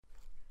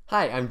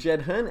Hi, I'm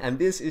Jed Hearn, and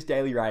this is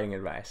Daily Writing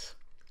Advice.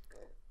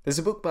 There's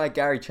a book by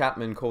Gary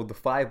Chapman called The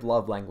 5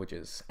 Love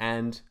Languages,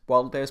 and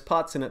while there's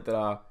parts in it that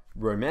are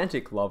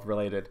romantic love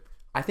related,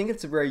 I think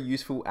it's a very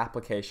useful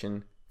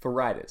application for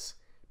writers.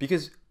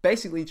 Because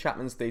basically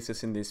Chapman's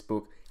thesis in this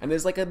book, and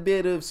there's like a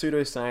bit of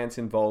pseudoscience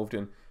involved,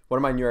 and one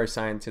of my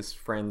neuroscientist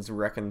friends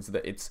reckons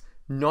that it's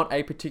not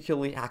a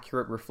particularly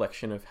accurate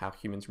reflection of how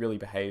humans really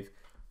behave,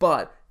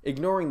 but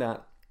ignoring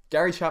that,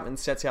 Gary Chapman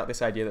sets out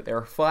this idea that there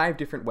are 5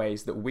 different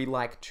ways that we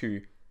like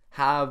to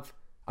have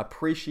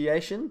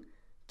appreciation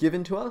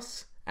given to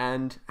us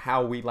and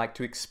how we like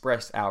to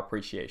express our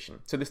appreciation.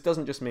 So this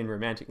doesn't just mean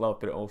romantic love,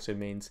 but it also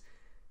means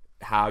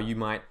how you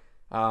might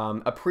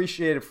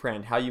appreciate a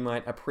friend, how you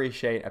might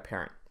appreciate a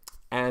parent.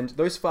 And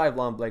those 5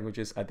 love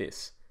languages are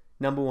this.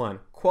 Number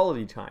 1,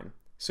 quality time.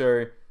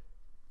 So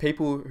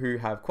people who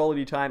have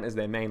quality time as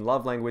their main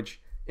love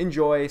language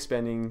enjoy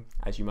spending,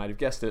 as you might have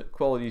guessed it,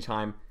 quality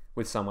time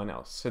with someone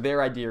else. So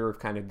their idea of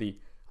kind of the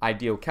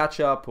ideal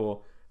catch-up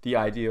or the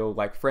ideal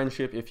like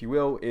friendship, if you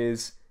will,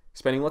 is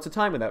spending lots of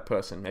time with that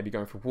person, maybe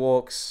going for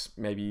walks,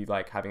 maybe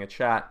like having a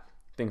chat,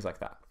 things like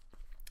that.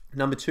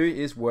 Number 2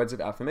 is words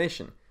of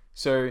affirmation.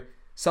 So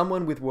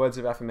someone with words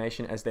of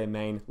affirmation as their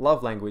main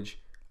love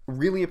language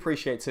really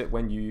appreciates it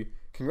when you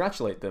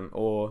congratulate them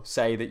or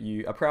say that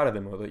you are proud of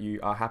them or that you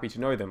are happy to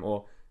know them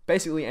or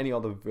basically any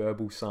other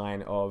verbal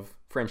sign of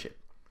friendship.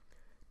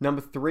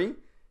 Number 3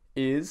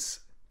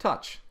 is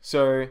touch.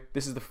 So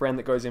this is the friend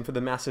that goes in for the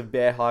massive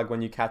bear hug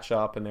when you catch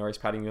up and they're always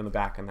patting you on the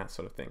back and that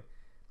sort of thing.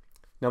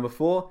 Number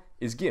 4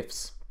 is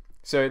gifts.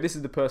 So this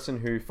is the person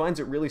who finds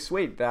it really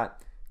sweet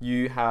that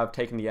you have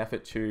taken the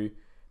effort to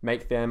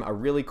make them a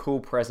really cool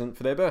present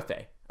for their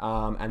birthday.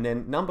 And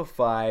then number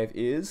 5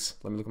 is,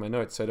 let me look at my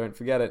notes so I don't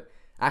forget it,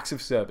 acts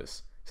of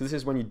service. So this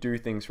is when you do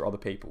things for other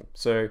people.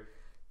 So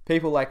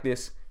people like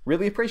this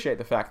really appreciate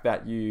the fact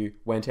that you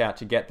went out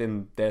to get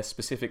them their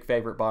specific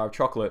favorite bar of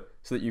chocolate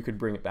so that you could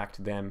bring it back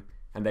to them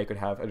and they could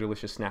have a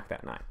delicious snack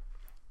that night.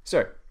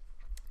 So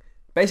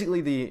basically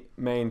the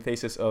main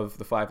thesis of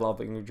the 5 love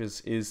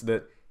languages is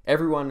that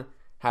everyone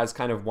has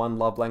kind of one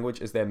love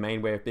language as their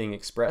main way of being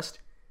expressed,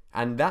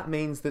 and that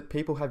means that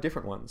people have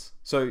different ones.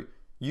 So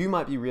you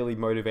might be really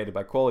motivated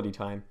by quality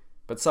time,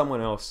 but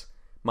someone else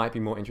might be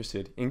more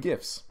interested in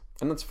gifts.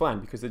 And that's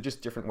fine because they're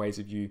just different ways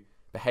of you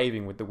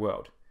behaving with the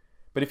world.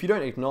 But if you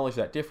don't acknowledge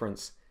that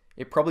difference,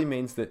 it probably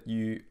means that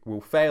you will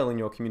fail in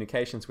your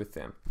communications with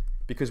them.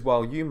 Because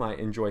while you might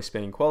enjoy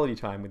spending quality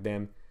time with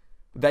them,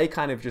 they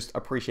kind of just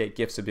appreciate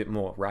gifts a bit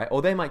more, right?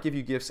 Or they might give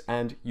you gifts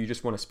and you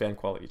just want to spend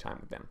quality time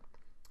with them.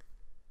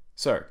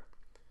 So,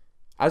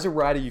 as a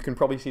writer, you can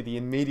probably see the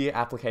immediate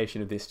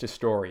application of this to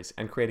stories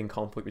and creating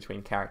conflict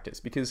between characters.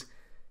 Because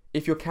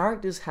if your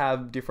characters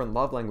have different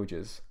love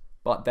languages,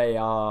 but they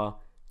are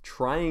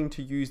trying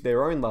to use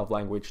their own love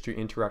language to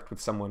interact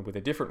with someone with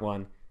a different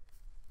one,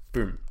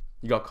 boom,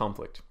 you got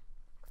conflict.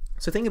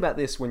 So think about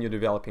this when you're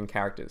developing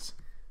characters.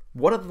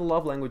 What are the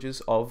love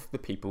languages of the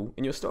people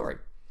in your story?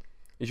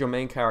 Is your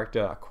main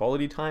character a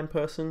quality time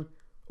person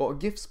or a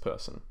gifts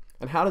person?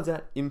 And how does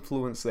that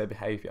influence their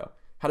behavior?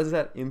 How does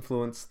that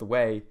influence the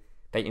way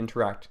they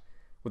interact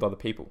with other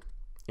people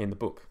in the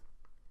book?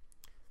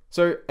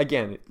 So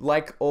again,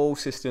 like all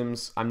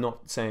systems, I'm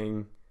not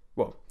saying,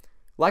 well,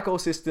 like all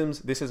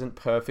systems, this isn't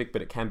perfect,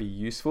 but it can be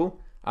useful.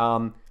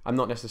 I'm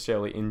not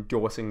necessarily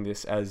endorsing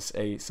this as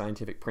a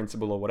scientific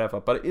principle or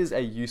whatever, but it is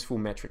a useful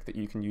metric that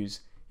you can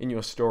use in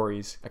your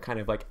stories, a kind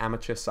of like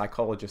amateur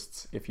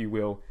psychologists, if you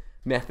will,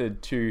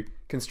 method to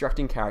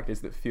constructing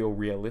characters that feel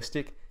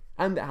realistic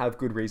and that have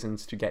good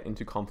reasons to get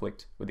into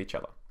conflict with each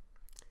other.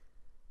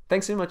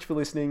 Thanks so much for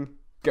listening.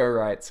 Go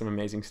write some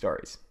amazing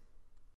stories.